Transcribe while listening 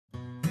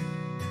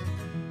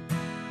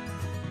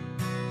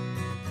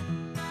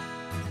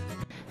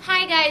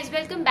Hi guys,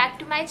 welcome back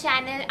to my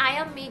channel. I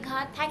am Megha.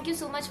 Thank you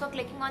so much for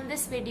clicking on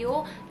this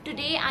video.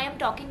 Today I am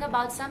talking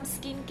about some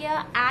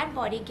skincare and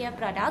body care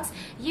products.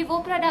 ये वो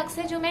products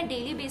है जो मैं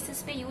daily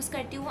basis पे use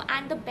करती हूँ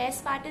and the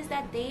best part is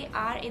that they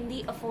are in the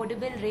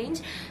affordable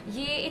range.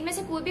 ये इनमें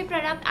से कोई भी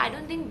product I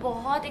don't think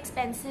बहुत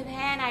expensive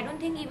है and I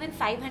don't think even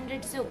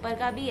 500 से ऊपर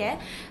का भी है.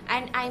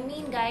 And I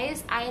mean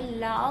guys, I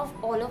love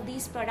all of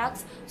these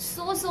products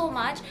so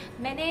much.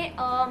 मैंने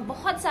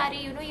बहुत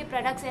सारे ये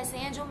products ऐसे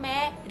हैं जो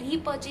मैं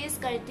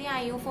repurchase करती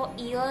आई हूँ for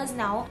years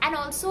now and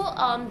also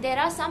there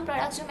are some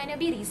products जो मैंने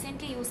अभी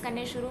रिसेंटली यूज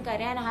करने शुरू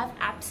करे and I have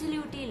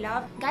absolutely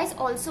love guys.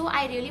 Also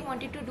I really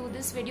wanted to do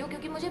this video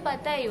क्योंकि मुझे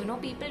पता है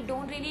people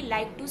don't really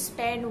like to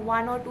spend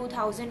 1 or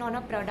 2,000 on a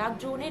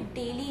product जो उन्हें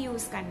डेली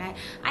यूज करना है.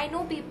 I know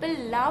people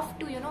love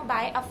to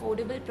bye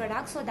affordable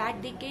product so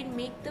that they can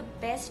make the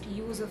best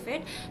use of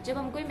it. जब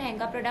हम कोई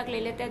महंगा प्रोडक्ट ले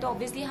लेते हैं तो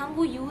ऑब्वियसली हम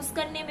वो यूज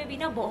करने में भी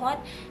ना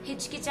बहुत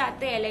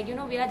हिचकिचाते हैं. Like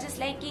we are just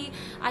like कि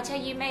अच्छा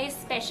ये मैं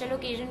इस स्पेशल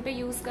ओकेजन पे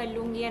यूज कर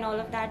लूंगी and all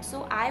of that. So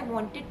I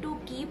wanted to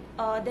keep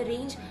the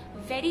range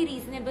very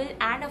reasonable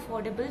and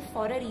affordable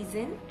for a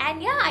reason.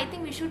 And yeah, I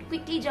think we should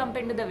quickly jump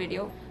into the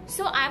video.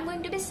 So I'm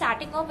going to be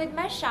starting off with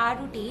my shower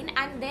routine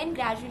and then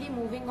gradually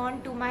moving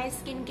on to my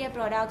skincare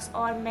products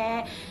और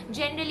मैं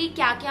generally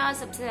क्या क्या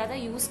सबसे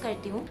ज़्यादा use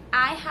करती हूँ.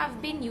 I have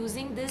been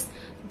using this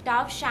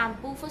Dove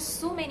shampoo for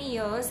so many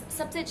years.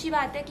 सबसे अच्छी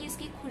बात है कि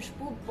इसकी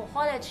खुशबू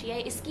बहुत अच्छी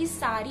है, इसकी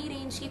सारी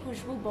रेंज की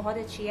खुशबू बहुत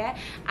अच्छी है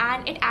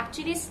and it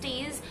actually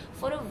stays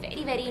for a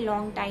very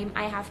long time,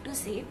 I have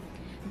to say.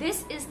 This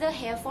is the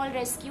hair fall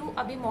rescue.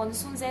 अभी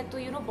मानसून है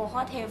तो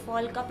बहुत हेयर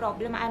फॉल का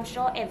problem I am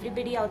sure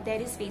everybody out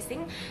there is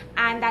facing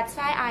and that's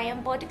why I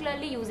am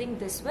particularly using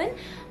this one.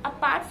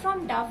 Apart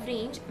from Dove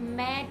range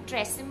मैं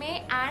TRESemmé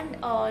and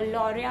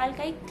L'Oréal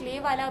का एक clay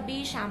वाला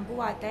भी शैम्पू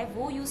आता है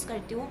वो यूज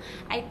करती हूँ.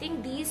 I think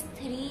these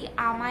 3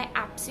 are my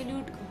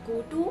absolute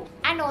go to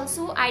and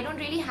also I don't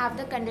really have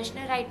the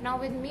conditioner right now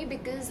with me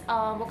because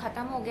वो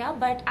खत्म हो गया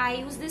but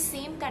I use the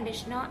same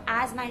conditioner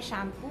as my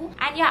shampoo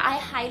and या I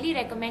highly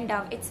recommend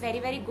Dove. It's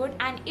very good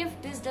and if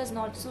this does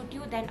not suit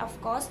you then of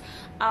course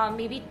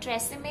maybe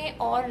Tresemme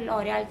or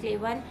L'Oreal Clay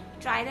one,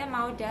 try them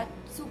out. They're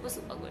super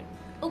good.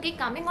 Okay,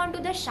 coming on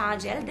to the shower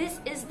gel. This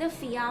is the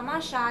Fiyama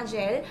shower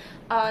gel.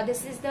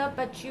 This is the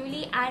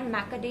patchouli and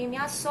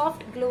macadamia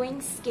soft glowing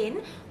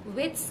skin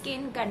with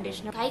skin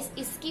conditioner. Guys,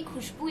 इसकी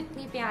खुशबू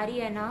इतनी प्यारी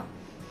है ना.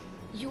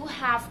 You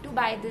have to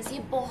buy this. ये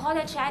बहुत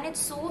अच्छा है and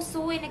it's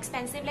so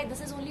inexpensive. Like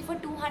this is only for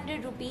 200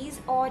 rupees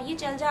और ये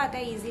चल जाता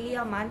है easily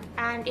a month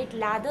and it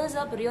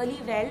lathers up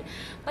really well.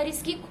 पर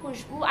इसकी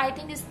खुशबू I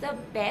think is the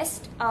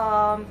best,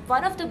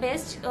 one of the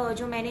best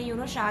जो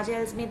मैंने shower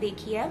gels में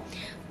देखी है.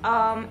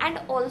 एंड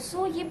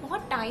ऑल्सो ये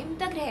बहुत टाइम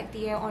तक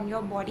रहती है on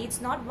your body.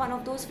 It's not one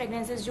of those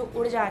fragrances जो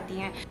उड़ जाती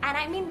हैं and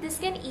I mean this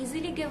can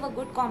easily give a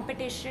good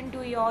competition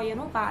to your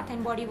bath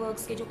and body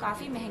works के जो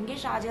काफी महंगे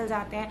शावर जेल्स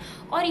आते हैं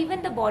और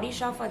even the body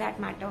shop for that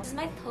matter. This is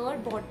my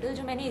 3rd bottle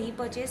जो मैंने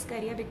रीपर्चेज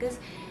करी है because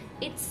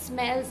it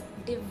smells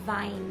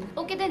divine.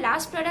 Okay, the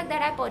last product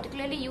that I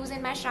particularly use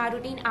in my shower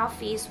routine are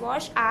face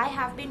wash. I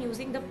have been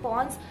using the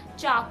Pond's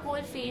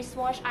charcoal face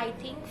wash I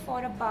think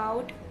for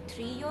about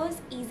 3 years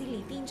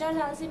easily. 3-4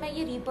 साल से मैं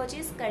ये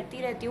repurchase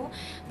करती रहती हूँ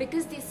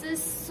because this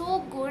is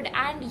so good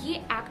and ये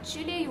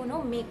actually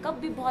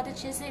makeup भी बहुत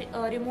अच्छे से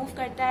remove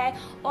करता है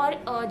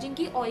और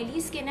जिनकी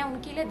oily skin है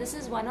उनके लिए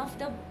this is one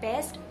of the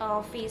best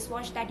face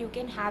wash that you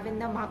can have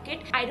in the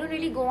market. I don't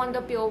really go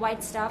on the pure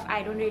white stuff.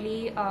 I don't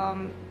really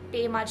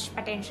pay much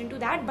attention to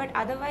that but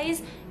otherwise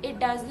it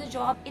does the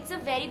job. It's a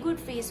very good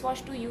face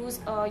wash to use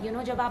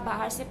जब आप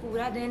बाहर से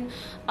पूरा दिन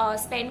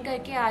spend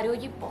करके आ रहे हो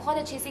ये बहुत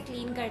अच्छे से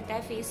clean करता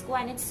है face को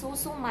and it's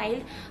so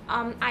mild.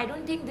 I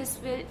don't think this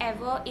will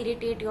ever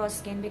irritate your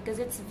skin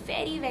because it's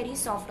very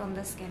soft on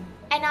the skin.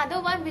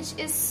 Another one which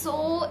is so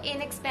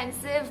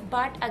inexpensive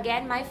but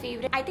again my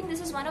favorite. I think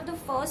this is one of the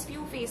first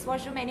few face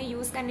wash जो मैंने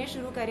use करने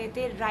शुरू करे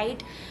थे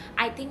right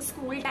I think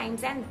school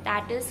times and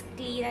that is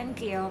Clean and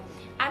Clear.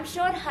 I'm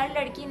sure हर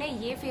लड़की ने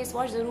ये face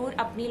wash जरूर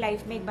अपनी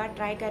लाइफ में एक बार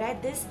ट्राई करा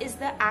है. This is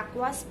the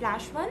aqua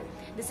splash one.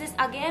 This is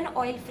again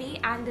oil free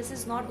and this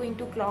is not going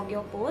to clog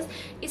your pores.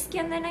 इसके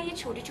अंदर ना ये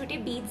छोटे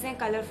बीड्स हैं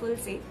कलरफुल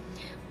से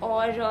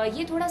और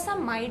ये थोड़ा सा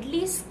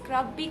माइल्डली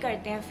स्क्रब भी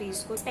करते हैं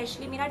फेस को.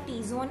 स्पेशली मेरा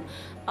टी जोन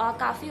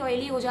काफी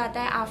ऑयली हो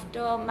जाता है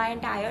after my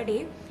entire day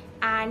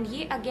and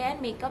ये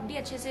अगेन मेकअप भी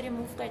अच्छे से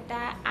रिमूव करता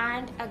है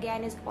and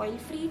again is oil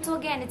free. So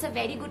again it's a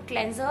very good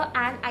cleanser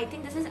and I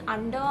think this is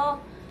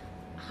under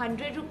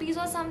 100 rupees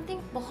और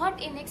समथिंग.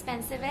 बहुत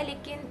इनएक्सपेंसिव है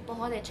लेकिन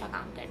बहुत अच्छा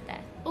काम करता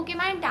है. Okay,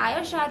 my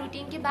entire shower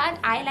routine के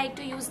बाद I like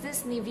to use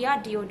this Nivea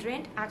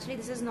deodorant. Actually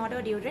this is not a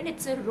deodorant,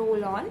 it's a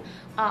roll on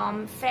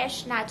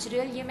fresh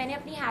natural. ये मैंने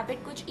अपनी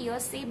हैबिट कुछ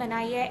ईयर्स से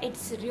बनाई है.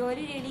 It's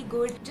really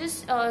good.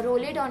 Just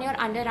roll it on your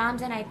under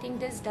arms and I think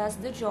this does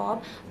the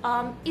job.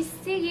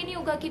 इससे ये नहीं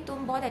होगा कि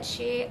तुम बहुत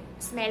अच्छे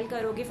स्मेल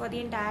करोगे for the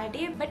entire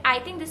day but I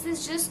think this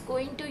is just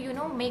going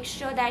to make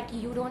sure that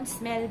you don't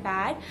smell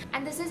bad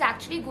and this is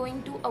actually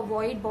going to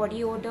avoid avoid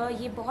body order,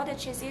 ये बहुत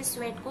अच्छे से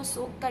स्वेट को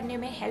सोक करने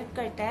में help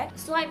करता है.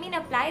 सो I mean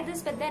apply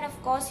this, but then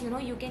of course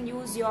you can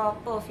use your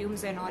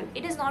perfumes and all.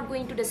 It is not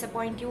going to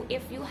disappoint you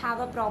if you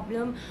have a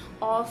problem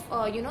of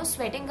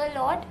sweating a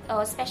lot,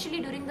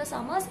 especially during the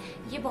summers.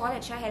 ये बहुत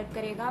अच्छा help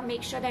करेगा.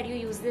 Make sure that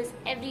you use this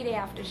every day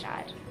after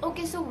shower.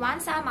 Okay, so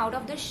once I'm out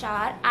of the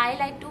shower, I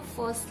like to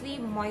firstly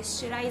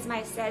moisturize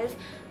myself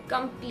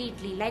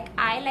completely. Like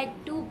I like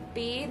to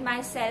bathe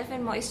myself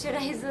in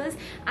moisturizers.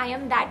 I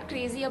am that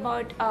crazy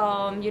about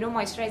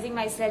moisturizing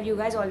myself. You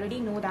guys already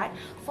know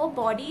that. For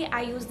body,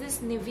 I use this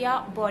Nivea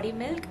body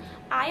milk.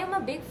 I am a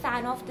big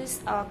fan of this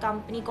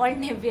company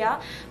called Nivea.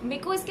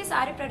 मेरे को इसके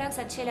सारे products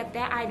अच्छे लगते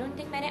हैं. I don't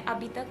think मैंने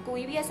अभी तक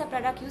कोई भी ऐसा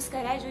प्रोडक्ट यूज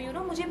करा है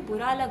जो मुझे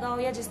बुरा लगा हो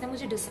या जिसने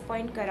मुझे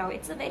डिसअपॉइंट करा हो.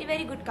 It's a very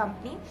very good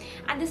company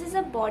and this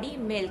is a body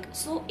milk,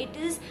 so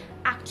it is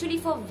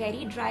actually for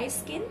very dry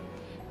skin.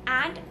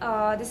 And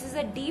this is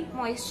a deep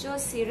moisture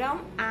serum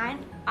and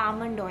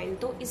almond oil.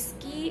 तो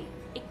इसकी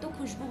एक तो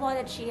खुशबू बहुत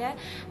अच्छी है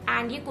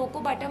and ये cocoa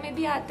butter में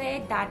भी आता है.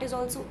 That is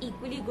also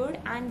equally good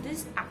and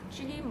this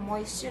actually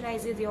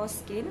moisturises your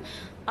skin.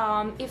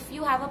 If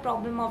you have a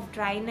problem of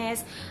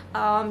dryness,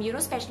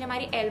 specially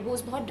हमारी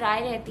एल्बोज बहुत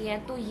ड्राई रहती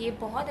हैं, तो ये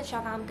बहुत अच्छा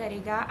काम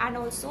करेगा. एंड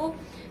ऑल्सो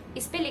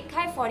इस पे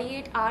लिखा है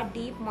 48 our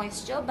deep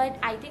moisture, but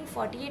I think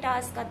 48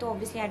 hours का तो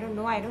obviously I don't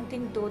know. I don't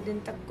think 2 दिन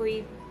तक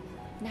कोई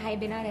नहाए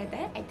बिना रहता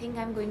है. I think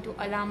I am going to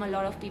alarm a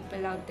lot of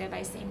people out there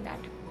by saying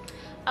that.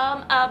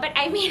 But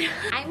I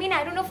mean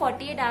I don't know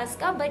 48 hours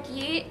का, बट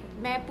ये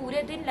मैं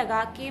पूरे दिन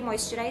लगा के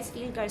मॉइस्चराइज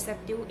फील कर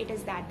सकती हूँ. It is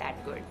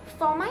that good.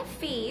 For my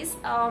face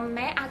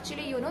मैं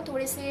एक्चुअली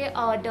थोड़े से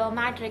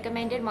डर्मैट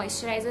रिकमेंडेड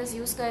मॉइस्चराइजर्स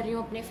यूज कर रही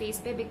हूँ अपने फेस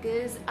पे,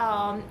 because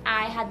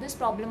I had this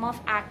problem of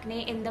acne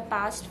in the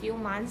past few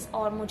months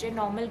और मुझे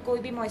नॉर्मल कोई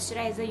भी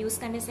मॉइस्चराइजर यूज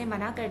करने से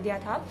मना कर दिया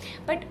था.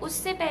 बट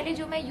उससे पहले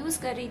जो मैं यूज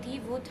कर रही थी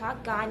वो था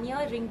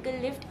Garnier wrinkle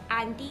lift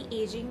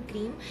anti ageing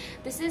cream.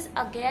 This is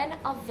again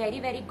a very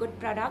very good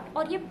product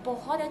और ये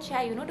बहुत अच्छा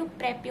है to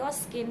prep your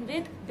skin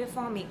with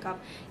before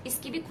makeup.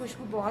 इसकी भी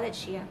खुशबू बहुत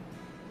अच्छी है.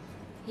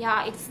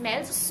 Yeah, it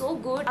smells so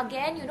good.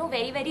 Again,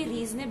 very very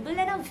reasonable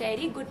and a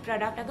very good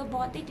product. अगर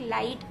बहुत एक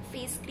light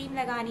face cream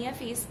लगानी है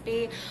face पे,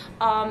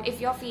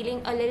 if you're feeling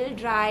a little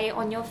dry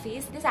on your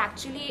face, this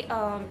actually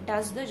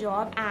does the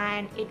job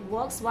and it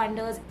works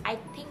wonders. I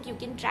think you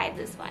can try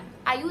this one.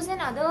 I use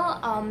another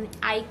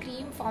eye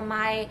cream for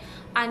my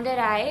under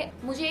eye.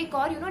 मुझे एक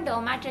और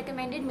dermat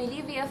recommended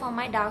मिली हुई है for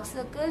my dark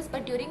circles,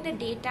 but during the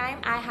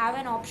daytime I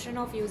have an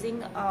option of using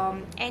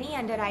any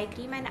under eye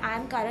cream and I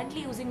am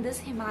currently using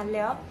this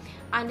Himalaya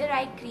under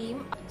eye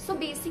cream. So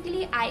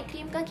basically eye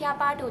cream का क्या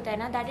part होता है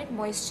ना, that it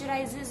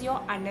moisturizes your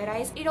under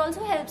eyes. It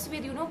also helps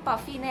with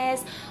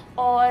puffiness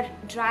or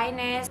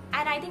dryness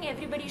and I think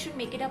everybody should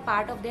make it a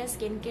part of their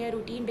skincare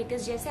routine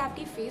because जैसे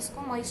आपकी face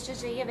को moisture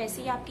चाहिए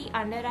वैसे ही आपकी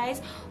under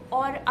eyes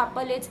और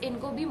upper lids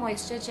इनको भी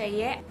moisture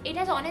चाहिए.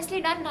 It has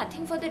honestly done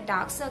nothing for the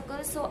dark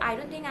circles, so I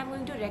don't think I'm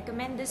going to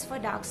recommend this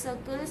for dark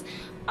circles.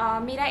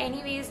 मेरा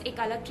anyways एक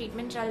अलग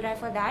treatment चल रहा है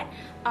for that.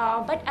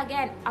 But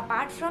again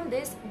apart from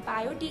this,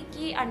 Biotique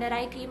की under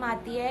eye cream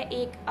आती है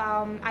एक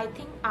I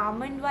think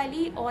almond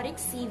वाली और एक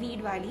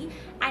seaweed वाली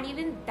and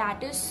even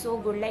that is so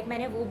good. Like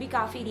मैंने वो भी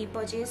काफ़ी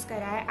repurchase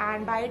करा है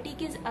and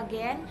Biotique is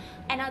again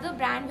another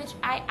brand which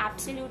I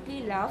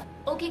absolutely love.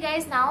 Okay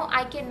guys, now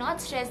I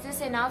cannot stress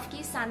this enough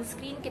कि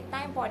sunscreen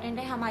कितना important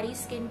है हमारी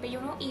skin पे.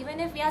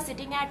 Even if we are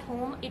sitting at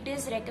home, it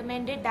is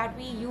recommended that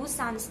we use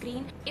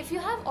sunscreen. If you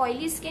have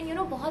oily skin,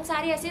 बहुत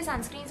सारे ऐसे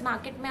sunscreens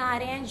market में आ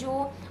रहे हैं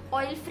जो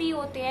oil free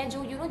होते हैं,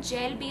 जो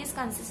gel based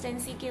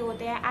consistency के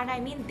होते हैं and I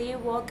mean they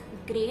work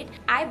great.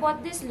 I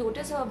bought this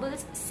Lotus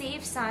Herbals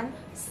Save Sun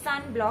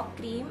Sunblock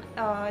Cream.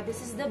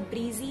 This is the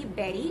Breezy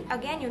Berry.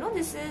 Again,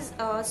 this is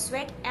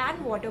sweat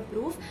and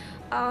waterproof.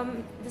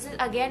 This is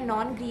again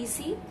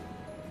non-greasy.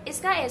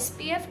 इसका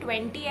SPF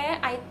 20 है.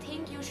 I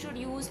think you should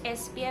use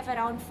SPF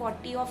around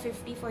 40 or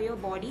 50 for your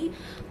body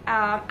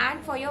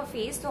and for your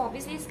face. तो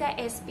obviously इसका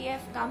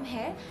SPF कम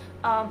है,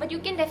 but you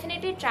can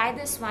definitely try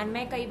this one.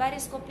 मैं कई बार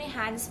इसको अपने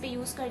hands पे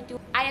use करती हूँ.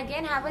 I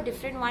again have a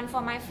different one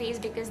for my face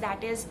because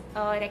that is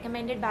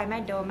recommended by my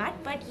dermat.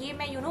 But ये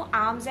मैं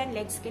arms and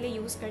legs के लिए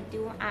use करती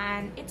हूँ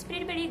and it's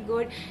pretty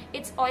good.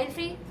 It's oil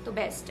free, तो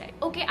best है.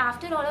 Okay,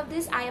 after all of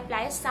this, I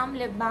apply some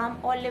lip balm.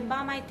 और lip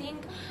balm I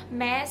think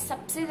मैं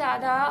सबसे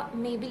ज़्यादा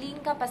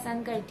Maybelline का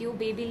पसंद करती हूँ.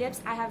 Baby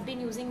Lips. I have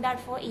been using that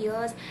for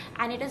years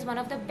and it is one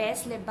of the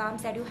best lip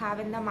balms that you have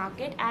in the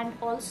market. And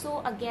also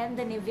again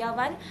the Nivea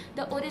one.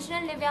 The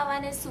original Nivea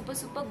one is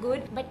super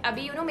good. But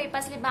अभी मेरे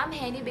पास lip balm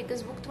है नहीं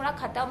because वो थोड़ा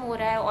खत्म हो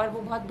रहा है और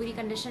वो बहुत बुरी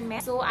कंडीशन में.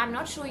 So I'm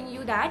not showing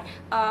you that.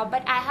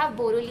 But I have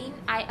Boroline.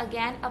 I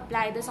again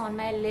apply this on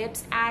my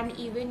lips and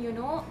even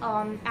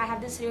I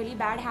have this really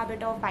bad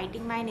habit of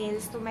biting my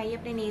nails. तो मैं ये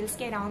अपने nails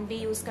के around भी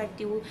use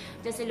करती हूँ.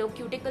 जैसे लोग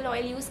cuticle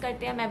oil use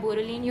करते हैं, मैं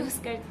Boroline use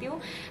करती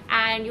हूँ.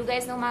 And you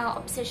guys know my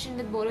obsession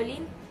with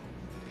Boroline.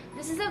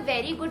 This is a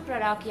very good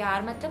product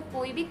यार, मतलब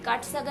कोई भी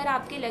कट्स अगर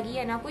आपके लगी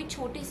है ना, कोई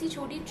छोटी सी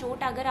छोटी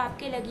चोट अगर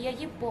आपके लगी है,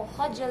 ये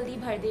बहुत जल्दी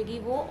भर देगी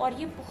वो, और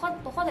ये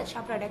बहुत बहुत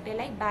अच्छा प्रोडक्ट है.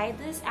 Like by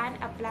this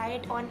and apply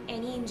it on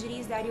any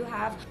injuries that you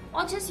have,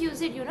 और just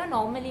use it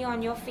normally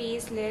on your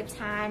face,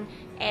 lips, hand,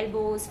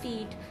 elbows,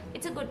 feet.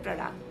 It's a good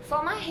product.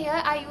 For my here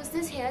I use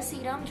this hair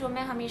serum जो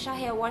मैं हमेशा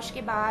hair wash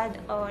के बाद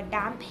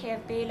डैम्प hair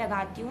पे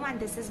लगाती हूँ, and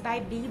this is by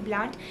B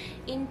blunt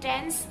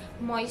intense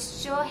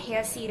moisture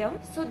hair serum.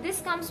 So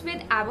this comes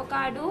with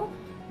avocado,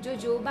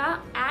 jojoba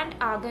and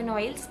argon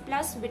oils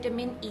plus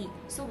vitamin E.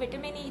 So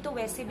vitamin E तो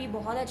वैसे भी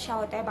बहुत अच्छा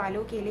होता है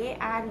बालों के लिए,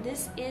 and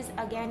this is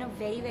again a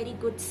very very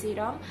good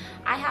serum.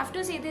 I have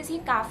to से दिस, ये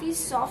काफी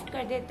सॉफ्ट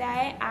कर देता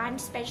है and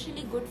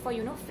specially good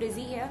for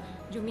फ्रिजी hair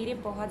जो मेरे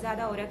बहुत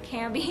ज्यादा हो रखे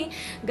हैं अभी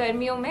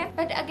गर्मियों में.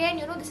 But again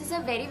this is a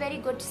very very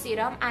good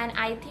serum, and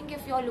I think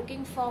if you are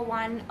looking for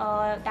one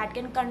that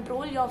can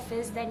control your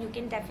face, then you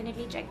can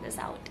definitely check this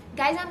out.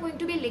 Guys, I'm going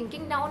to be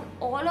linking down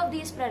all of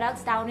these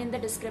products down in the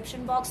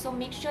description box, so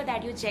make sure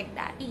that you check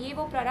that. ये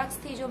वो products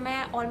थे जो मैं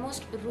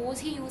almost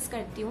रोज ही use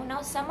करती हूँ.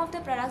 Now some of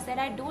the products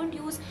that I don't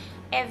use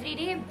every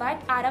day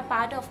but are a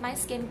part of my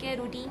skincare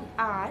routine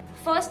are,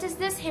 first is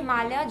this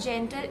Himalaya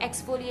Gentle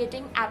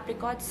Exfoliating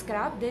Apricot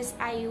Scrub. This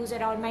I use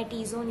around my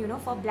T-zone,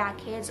 for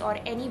blackheads or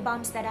any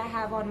bumps that I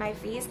have on my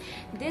face.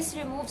 This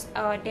removes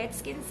dead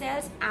skin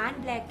cells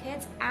and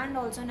blackheads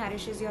and also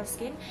nourishes your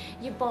skin.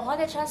 ये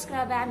बहुत अच्छा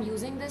scrub है. I'm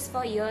using this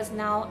for years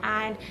now.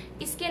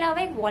 And इसके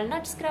अलावा एक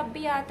walnut scrub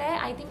भी आता है,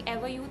 I think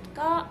Ever Youth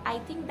का. I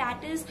think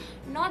that is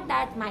not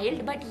that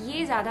mild, but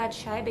ये ज़्यादा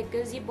अच्छा है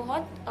because ये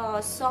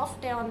बहुत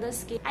soft है on the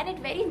skin and it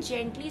very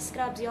gently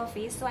scrubs your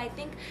face. So I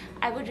think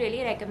I would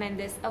really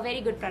recommend this. A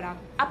very good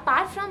product.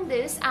 Apart from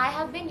this, I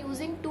have been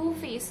using two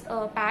face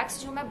packs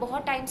जो मैं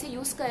बहुत time से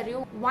use कर रही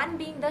हूँ. One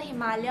being the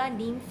Himalaya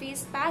Neem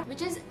Face Pack,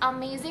 which is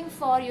amazing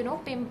for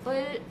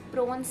pimple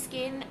prone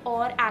skin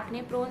और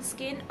acne prone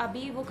skin.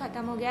 अभी वो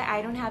खत्म हो गया.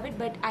 I don't have it,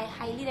 but I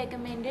highly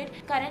recommend it.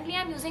 Currently,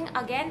 I'm using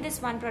again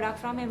this one product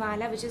from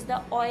Himalaya, which is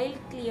the Oil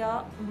Clear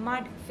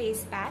Mud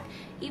Face Pack.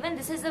 Even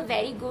this is a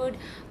very good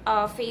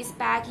face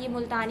pack. ये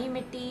मुल्तानी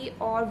मिट्टी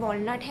और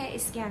walnut है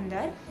इसके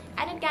अंदर,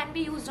 and it can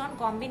be used on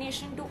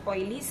combination to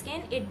oily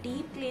skin. It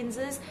deep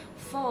cleanses,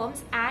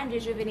 firms and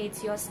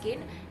rejuvenates your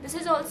skin. This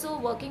is also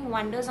working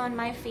wonders on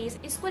my face.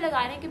 इसको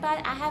लगाने के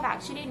बाद I have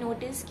actually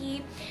noticed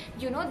कि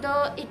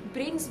it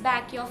brings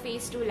back your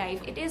face to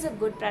life. It is a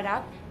good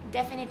product.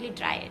 Definitely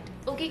try it.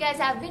 Okay guys,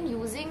 I've been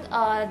using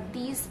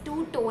these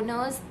two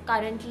toners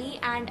currently,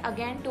 and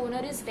again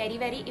toner is very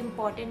very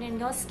important in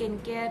your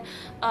skincare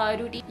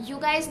routine. You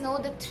guys know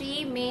the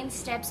three main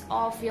steps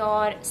of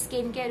your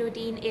skincare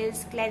routine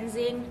is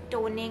cleansing,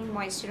 toning,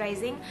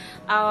 moisturizing.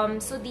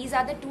 So these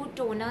are the two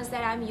toners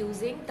that I'm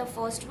using. The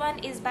first one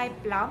is by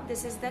Plum.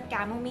 This is the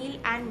chamomile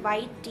and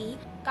white tea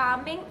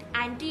calming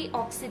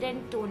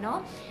antioxidant toner.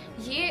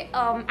 ये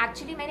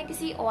actually मैंने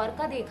किसी और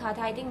का देखा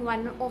था, I think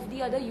one of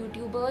the other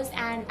YouTubers,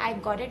 and I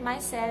got it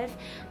myself,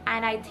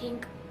 and I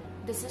think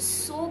this is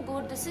so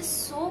good. This is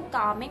so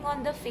calming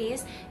on the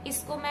face.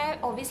 इसको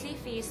मैं obviously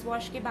face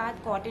wash के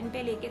बाद cotton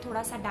पे लेके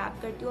थोड़ा सा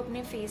dab करती हूँ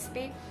अपने face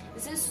पे.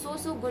 This is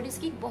so good.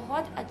 इसकी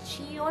बहुत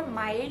अच्छी और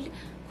mild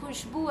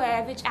खुशबू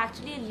है which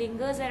actually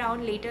lingers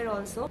around later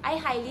also. I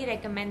highly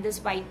recommend this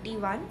white tea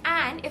one.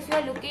 And if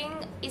you're looking,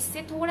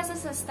 इससे थोड़ा सा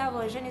सस्ता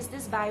version is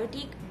this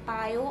Biotique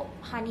Bio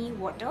Honey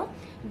Water.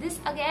 This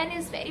again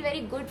is very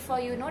very good for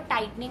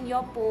tightening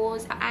your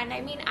pores, and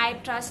I mean I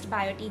trust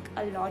Biotique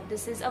a lot.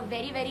 This is a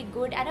very very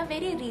good and a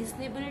very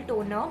reasonable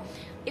toner.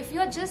 If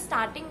you're just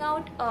starting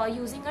out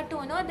using a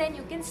toner, then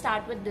you can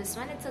start with this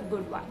one. It's a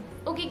good one.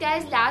 Okay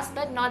guys, last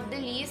but not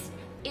the least,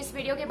 इस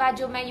video के बाद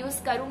जो मैं use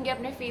करूंगी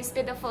अपने face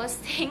पे, the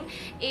first thing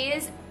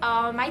is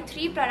my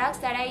 3 products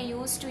that I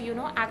use to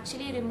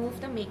actually remove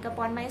the makeup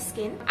on my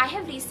skin. I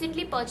have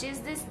recently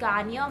purchased this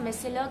Garnier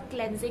Micellar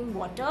Cleansing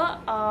Water.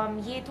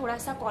 ये थोड़ा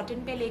सा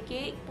कॉटन पे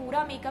लेके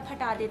पूरा मेकअप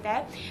हटा देता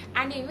है,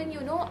 एंड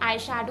इवन आई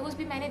शेडोज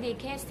भी मैंने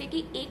देखे हैं इससे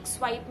कि एक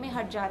स्वाइप में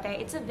हट जाता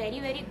है. It's a very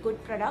very good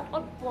product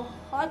और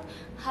बहुत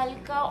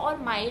हल्का और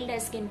माइल्ड है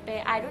स्किन पे.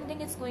 I don't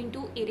think it's going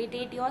to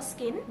irritate your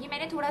skin. ये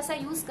मैंने थोड़ा सा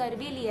यूज कर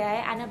भी लिया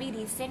है, एंड अभी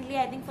recently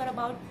I think for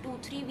about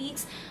 2-3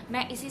 weeks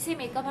मैं इसी से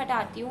मेकअप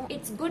हटाती हूँ.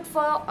 It's good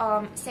for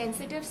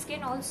sensitive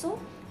skin also.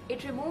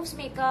 It removes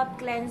makeup,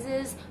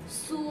 cleanses,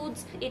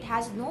 soothes. It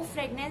has no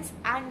fragrance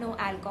and no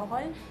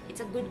alcohol.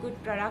 It's a good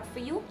product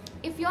for you.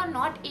 If you're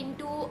not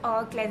into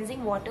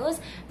cleansing waters,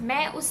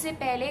 मैं उससे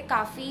पहले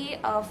काफ़ी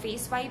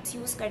face wipes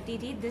use करती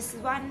थी. This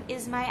one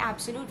is my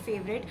absolute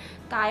favorite.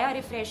 Kaya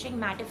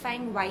Refreshing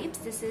Mattifying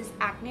Wipes. This is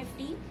acne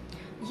free.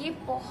 ये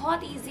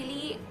बहुत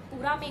easily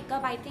पूरा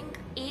makeup I think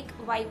एक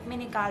वाइप में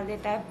निकाल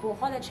देता है.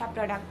 बहुत अच्छा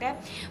प्रोडक्ट है.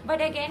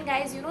 But again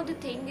guys the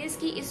thing is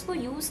कि इसको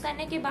यूज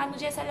करने के बाद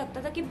मुझे ऐसा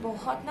लगता था कि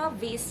बहुत ना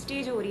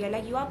वेस्टेज हो रही है.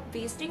 Like you are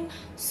wasting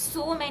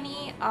so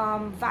many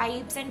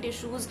wipes and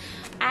tissues,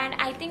 and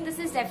I think this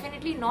is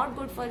definitely not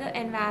good for the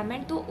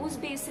environment. तो उस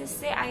बेसिस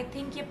से आई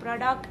थिंक ये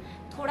प्रोडक्ट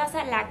थोड़ा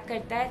सा लैक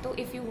करता है. तो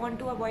if you want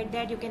to avoid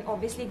that, you can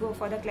obviously go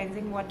for the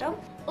cleansing water.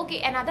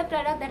 Okay, another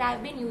product that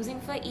I've been using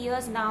for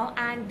years now,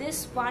 and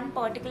this one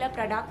particular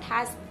product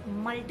has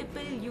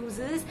multiple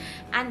uses,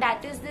 and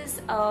that is this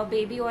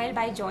baby oil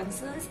by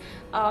Johnson's.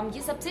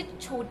 ये सबसे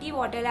छोटी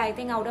bottle है I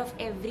think out of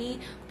every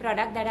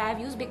product that I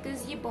have used,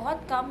 because ये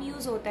बहुत कम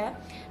use होता है.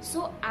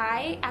 So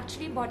I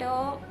actually bought a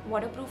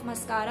waterproof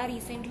mascara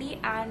recently,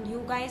 and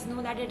you guys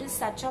know that it is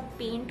such a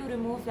pain to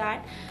remove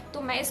that.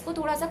 तो मैं इसको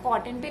थोड़ा सा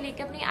cotton पे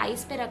लेके अपनी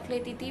आईज पे रख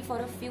लेती थी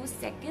for a few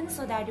seconds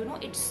so that you know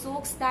it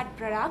soaks that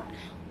product,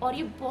 और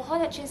ये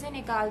बहुत अच्छे से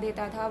निकाल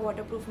देता था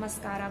वाटरप्रूफ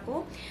मस्कारा को.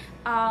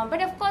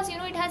 But of course you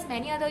know it has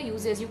many other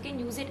uses. You can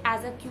use it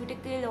as a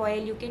cuticle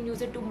oil, you can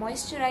use it to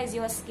moisturise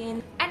your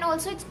skin, and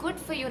also it's good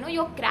for you know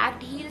your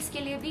cracked heels के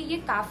लिए भी ये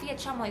काफी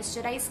अच्छा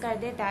moisturise कर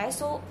देता है.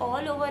 So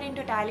all over in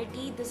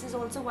totality this is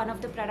also one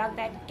of the product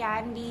that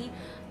can be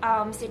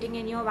sitting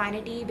in your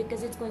vanity,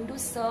 because it's going to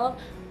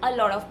serve a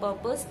lot of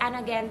purpose.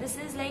 And again, this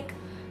is like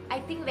I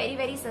think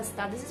very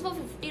सस्ता. This is for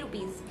 50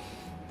 rupees.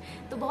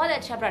 तो बहुत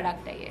अच्छा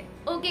product है ये.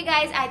 Okay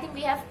guys, I think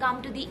we have come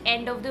to the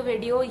end of the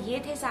video. ये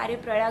थे सारे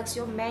products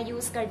जो मैं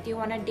यूज करती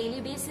हूँ on a daily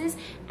basis,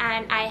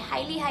 and I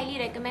highly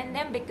recommend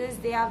them because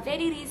they are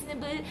very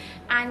reasonable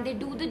and they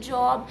do the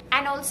job.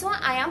 And also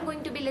I am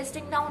going to be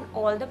listing down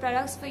all the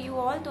products for you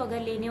all. तो अगर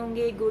लेने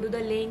होंगे, go to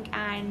the link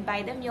and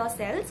bye them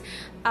yourselves.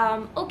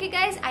 Okay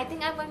guys, I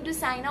think I'm going to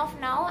sign off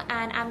now,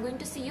 and I'm going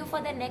to see you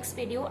for the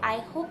next video. I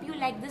hope you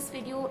liked this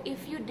video.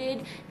 If you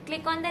did,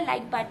 click on the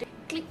like button.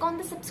 Click on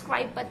the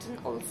subscribe button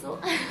also.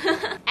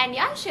 And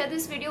yeah, share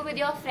this video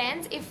with your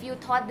friends if you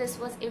thought this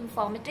was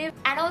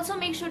informative. And also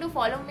make sure to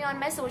follow me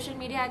on my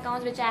social media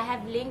accounts, which I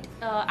have linked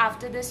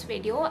after this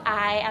video.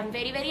 I am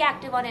very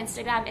active on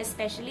Instagram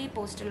especially,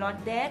 post a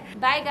lot there.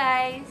 Bye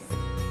guys.